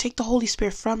presence or take the Holy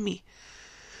Spirit from me.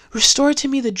 Restore to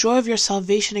me the joy of your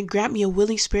salvation and grant me a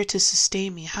willing spirit to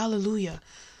sustain me. Hallelujah.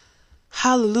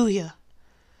 Hallelujah.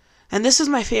 And this is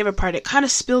my favorite part. It kind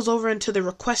of spills over into the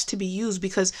request to be used,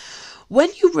 because when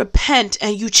you repent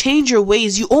and you change your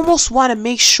ways, you almost want to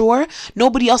make sure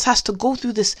nobody else has to go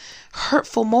through this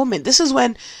hurtful moment. This is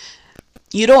when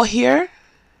you don't hear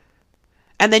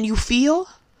and then you feel.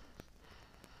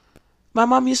 My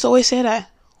mom used to always say that.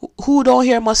 Who don't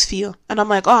hear must feel. And I'm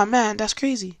like, oh man, that's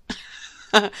crazy.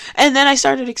 And then I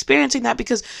started experiencing that,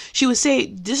 because she would say,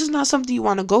 this is not something you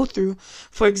want to go through.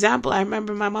 For example, I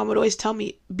remember my mom would always tell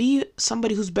me, be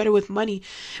somebody who's better with money,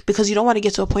 because you don't want to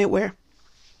get to a point where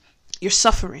you're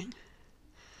suffering.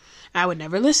 I would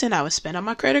never listen. I would spend on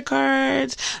my credit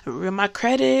cards, ruin my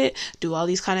credit, do all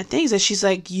these kind of things. And she's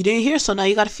like, you didn't hear, so now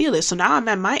you got to feel it. So now I'm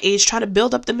at my age trying to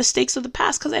build up the mistakes of the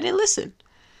past because I didn't listen.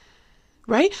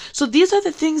 Right? So these are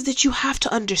the things that you have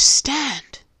to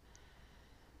understand.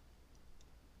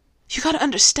 You got to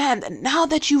understand that now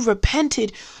that you've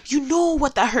repented, you know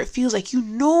what that hurt feels like. You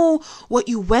know what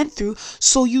you went through.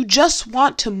 So you just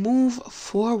want to move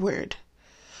forward.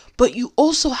 But you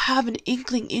also have an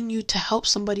inkling in you to help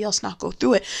somebody else not go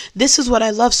through it. This is what I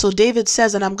love. So David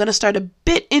says, and I'm going to start a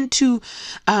bit into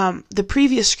the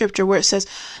previous scripture where it says,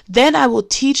 then I will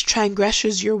teach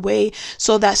transgressors your way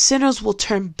so that sinners will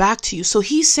turn back to you. So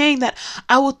he's saying that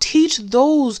I will teach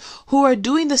those who are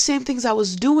doing the same things I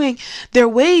was doing their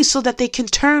ways so that they can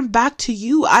turn back to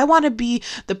you. I want to be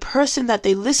the person that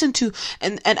they listen to,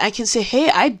 and I can say,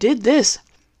 hey, I did this.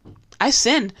 I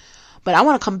sinned, but I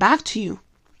want to come back to you.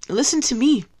 Listen to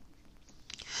me.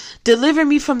 Deliver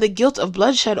me from the guilt of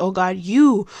bloodshed, O God,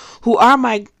 you who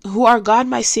are God,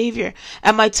 my Savior,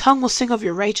 and my tongue will sing of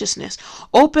your righteousness.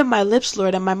 Open my lips,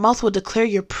 Lord, and my mouth will declare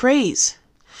your praise.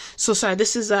 So sorry,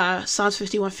 this is Psalms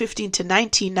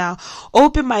 51:15-19 now.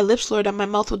 Open my lips, Lord, and my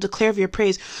mouth will declare of your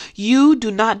praise. You do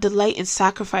not delight in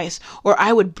sacrifice, or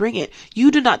I would bring it.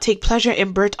 You do not take pleasure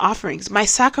in burnt offerings. My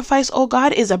sacrifice, O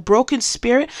God, is a broken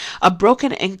spirit, a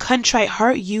broken and contrite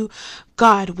heart. You,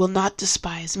 God, will not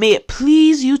despise. May it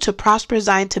please you to prosper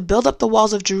Zion, to build up the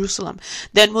walls of Jerusalem.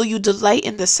 Then will you delight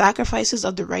in the sacrifices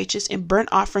of the righteous, in burnt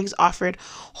offerings offered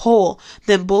whole.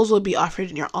 Then bulls will be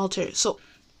offered in your altar. So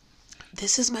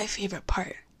this is my favorite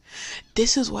part.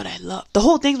 This is what I love. The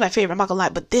whole thing's my favorite, I'm not gonna lie,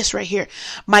 but this right here.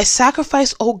 My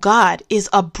sacrifice, oh God, is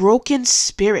a broken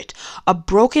spirit, a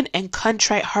broken and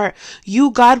contrite heart.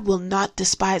 You, God, will not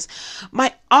despise.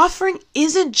 My offering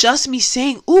isn't just me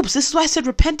saying, oops, this is why I said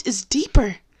repent is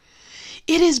deeper.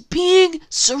 It is being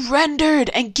surrendered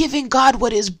and giving God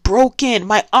what is broken.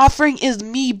 My offering is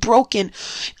me broken.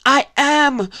 I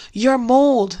am your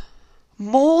mold.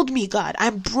 Mold me, God.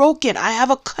 I'm broken. I have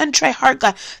a contrite heart,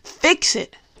 God. Fix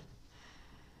it.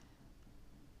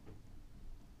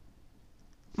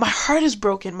 My heart is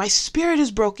broken. My spirit is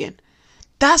broken.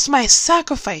 That's my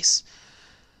sacrifice.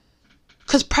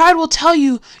 Because pride will tell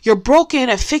you you're broken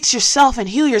and fix yourself and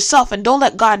heal yourself and don't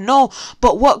let God know.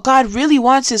 But what God really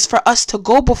wants is for us to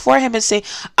go before him and say,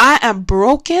 I am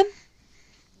broken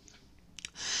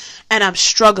and I'm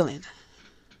struggling.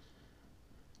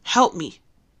 Help me.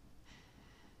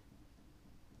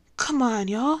 Come on,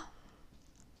 y'all.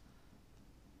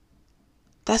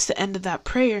 That's the end of that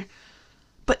prayer.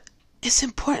 But it's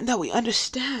important that we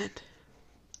understand.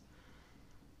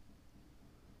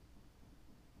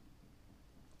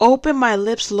 Open my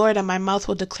lips, Lord, and my mouth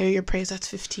will declare your praise. That's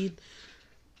 15.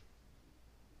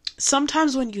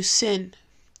 Sometimes when you sin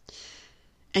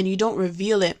and you don't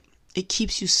reveal it, it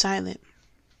keeps you silent.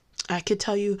 I could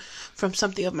tell you from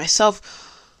something of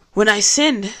myself. When I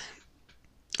sinned,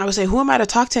 I would say, who am I to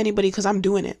talk to anybody because I'm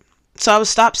doing it? So I would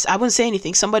stop. I wouldn't say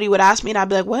anything. Somebody would ask me and I'd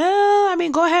be like, well,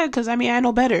 go ahead because I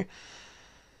know better.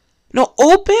 No,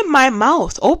 open my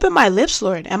mouth, open my lips,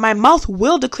 Lord, and my mouth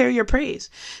will declare your praise.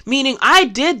 Meaning I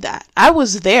did that. I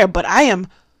was there, but I am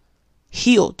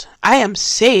healed. I am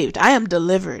saved. I am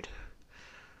delivered.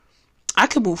 I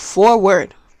can move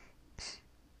forward.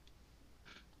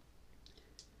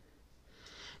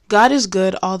 God is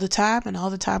good all the time, and all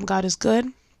the time God is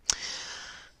good.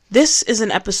 This is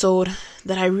an episode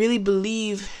that I really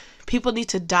believe people need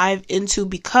to dive into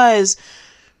because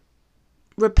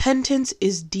repentance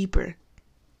is deeper.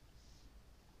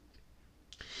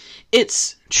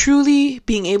 It's truly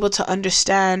being able to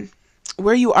understand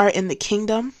where you are in the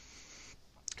kingdom.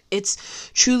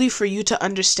 It's truly for you to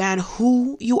understand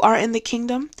who you are in the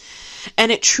kingdom.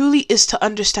 And it truly is to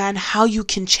understand how you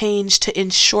can change to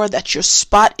ensure that your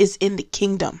spot is in the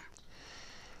kingdom.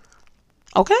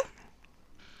 Okay?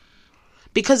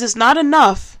 Because it's not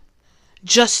enough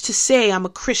just to say I'm a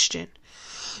Christian.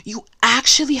 You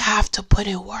actually have to put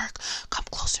in work. Come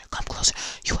closer, come closer.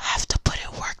 You have to put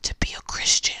in work to be a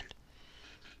Christian.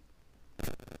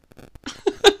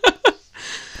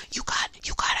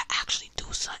 You gotta actually do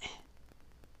something.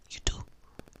 You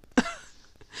do.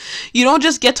 You don't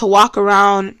just get to walk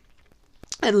around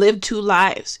and live two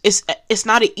lives. It's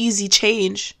not an easy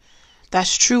change.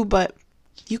 That's true, but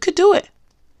you could do it.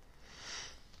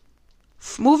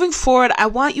 Moving forward, I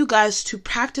want you guys to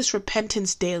practice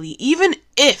repentance daily. Even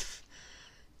if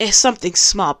it's something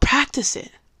small, practice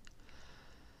it.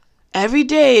 Every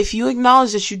day, if you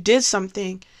acknowledge that you did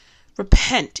something,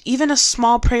 repent. Even a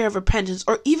small prayer of repentance,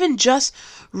 or even just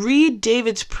read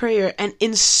David's prayer and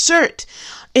insert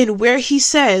in where he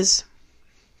says,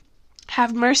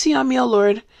 have mercy on me, O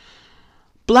Lord.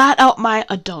 Blot out my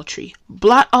adultery.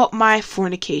 Blot out my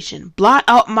fornication. Blot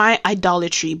out my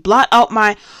idolatry. Blot out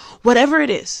my whatever it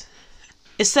is.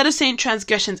 Instead of saying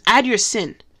transgressions, add your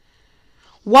sin.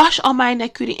 Wash all my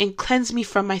iniquity and cleanse me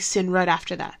from my sin right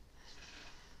after that.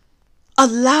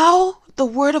 Allow the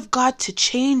word of God to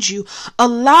change you.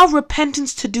 Allow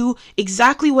repentance to do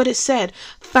exactly what it said.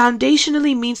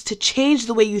 Foundationally means to change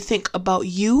the way you think about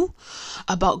you,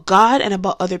 about God, and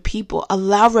about other people.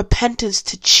 Allow repentance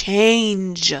to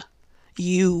change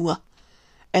you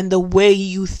and the way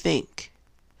you think.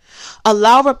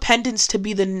 Allow repentance to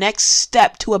be the next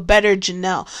step to a better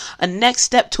Janelle, a next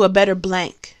step to a better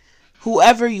blank.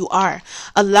 Whoever you are,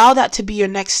 allow that to be your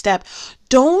next step.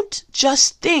 Don't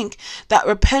just think that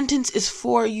repentance is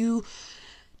for you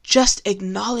just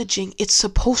acknowledging. It's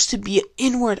supposed to be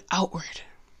inward, outward.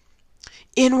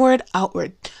 Inward,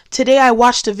 outward. Today I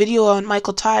watched a video on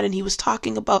Michael Todd, and he was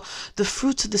talking about the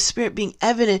fruits of the Spirit being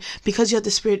evident because you have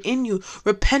the Spirit in you.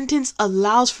 Repentance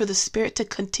allows for the Spirit to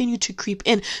continue to creep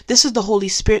in. This is the Holy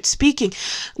Spirit speaking.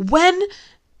 When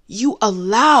you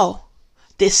allow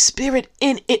this Spirit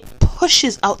in, it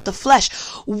pushes out the flesh.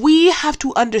 We have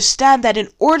to understand that in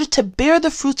order to bear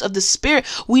the fruits of the Spirit,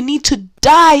 we need to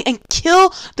die and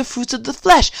kill the fruits of the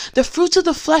flesh. The fruits of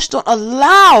the flesh don't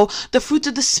allow the fruits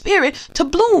of the Spirit to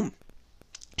bloom.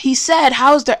 He said,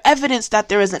 how is there evidence that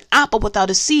there is an apple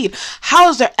without a seed? How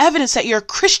is there evidence that you're a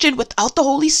Christian without the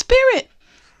Holy Spirit?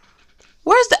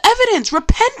 Where's the evidence?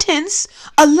 Repentance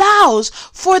allows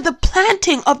for the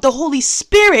planting of the Holy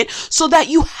Spirit so that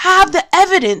you have the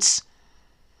evidence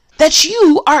that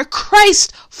you are a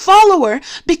Christ follower,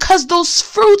 because those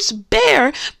fruits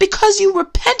bear because you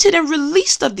repented and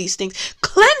released of these things.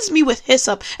 Cleanse me with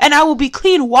hyssop and I will be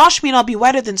clean. Wash me and I'll be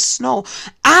whiter than snow.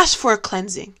 Ask for a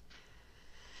cleansing.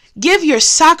 Give your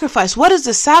sacrifice. What is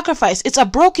the sacrifice? It's a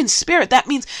broken spirit. That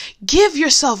means give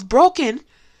yourself broken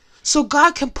so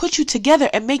God can put you together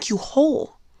and make you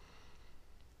whole.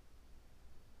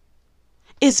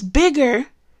 It's bigger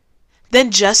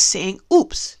than just saying,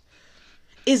 oops.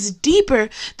 It's deeper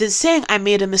than saying, I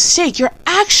made a mistake. You're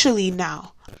actually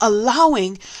now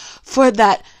allowing for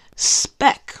that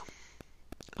speck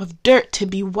of dirt to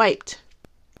be wiped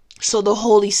so the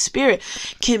Holy Spirit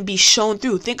can be shown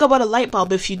through. Think about a light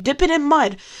bulb. If you dip it in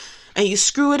mud and you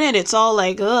screw it in, it's all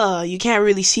like, you can't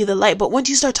really see the light. But once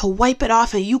you start to wipe it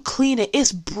off and you clean it,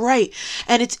 it's bright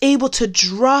and it's able to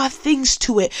draw things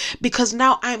to it because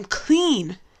now I'm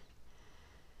clean.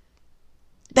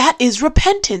 That is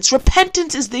repentance.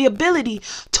 Repentance is the ability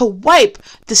to wipe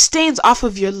the stains off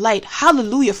of your light.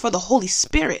 Hallelujah for the Holy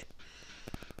Spirit.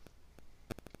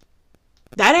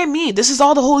 That ain't me. This is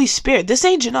all the Holy Spirit. This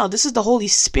ain't Janelle. This is the Holy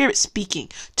Spirit speaking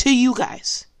to you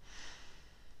guys.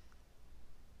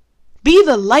 Be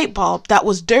the light bulb that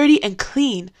was dirty and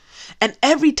clean. And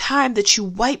every time that you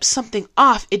wipe something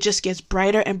off, it just gets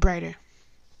brighter and brighter.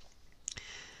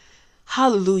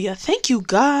 Hallelujah. Thank you,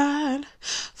 God,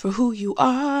 for who you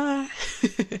are.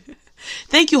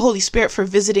 Thank you, Holy Spirit, for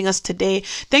visiting us today.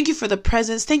 Thank you for the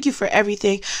presence. Thank you for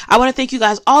everything. I want to thank you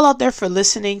guys all out there for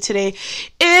listening today.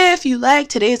 If you like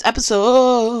today's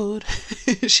episode,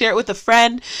 share it with a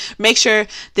friend. Make sure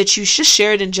that you should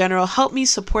share it in general. Help me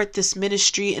support this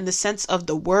ministry in the sense of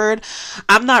the word.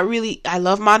 I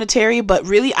love monetary, but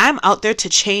really I'm out there to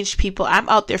change people. I'm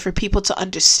out there for people to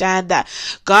understand that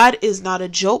God is not a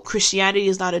joke. Christianity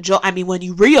is not a joke. I mean, when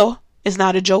you real, it's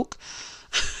not a joke.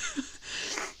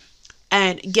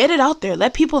 And get it out there.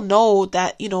 Let people know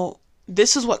that,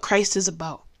 this is what Christ is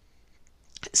about.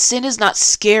 Sin is not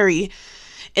scary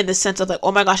in the sense of like,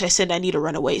 oh my gosh, I sinned, I need to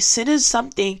run away. Sin is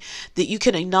something that you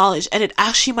can acknowledge, and it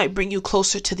actually might bring you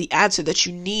closer to the answer that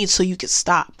you need so you can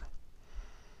stop.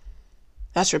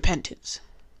 That's repentance.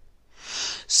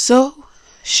 So,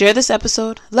 share this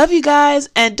episode. Love you guys.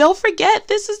 And don't forget,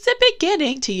 this is the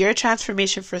beginning to your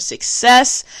transformation for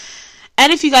success.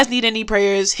 And if you guys need any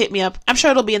prayers, hit me up. I'm sure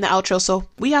it'll be in the outro. So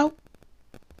we out.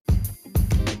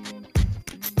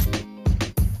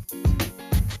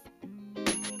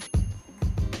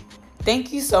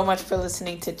 Thank you so much for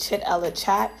listening to Chit Ella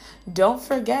Chat. Don't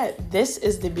forget, this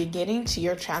is the beginning to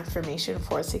your transformation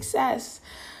for success.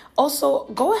 Also,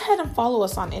 go ahead and follow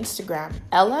us on Instagram,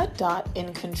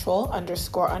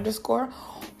 ella.incontrol__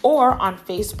 or on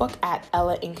Facebook at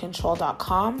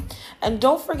ellaincontrol.com. And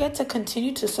don't forget to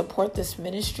continue to support this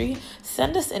ministry.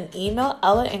 Send us an email,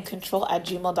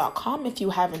 ellaincontrol@gmail.com, if you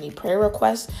have any prayer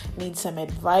requests, need some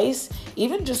advice,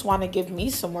 even just want to give me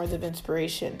some words of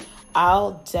inspiration.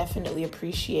 I'll definitely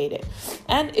appreciate it.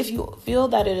 And if you feel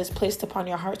that it is placed upon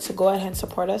your heart to go ahead and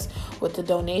support us with the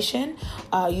donation,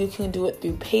 you can do it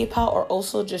through PayPal, or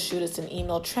also just shoot us an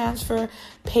email transfer,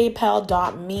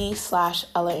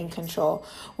 paypal.me/EllaInControl.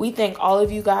 We thank all of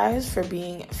you guys for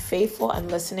being faithful and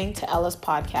listening to Ella's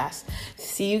podcast.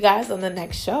 See you guys on the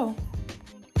next show.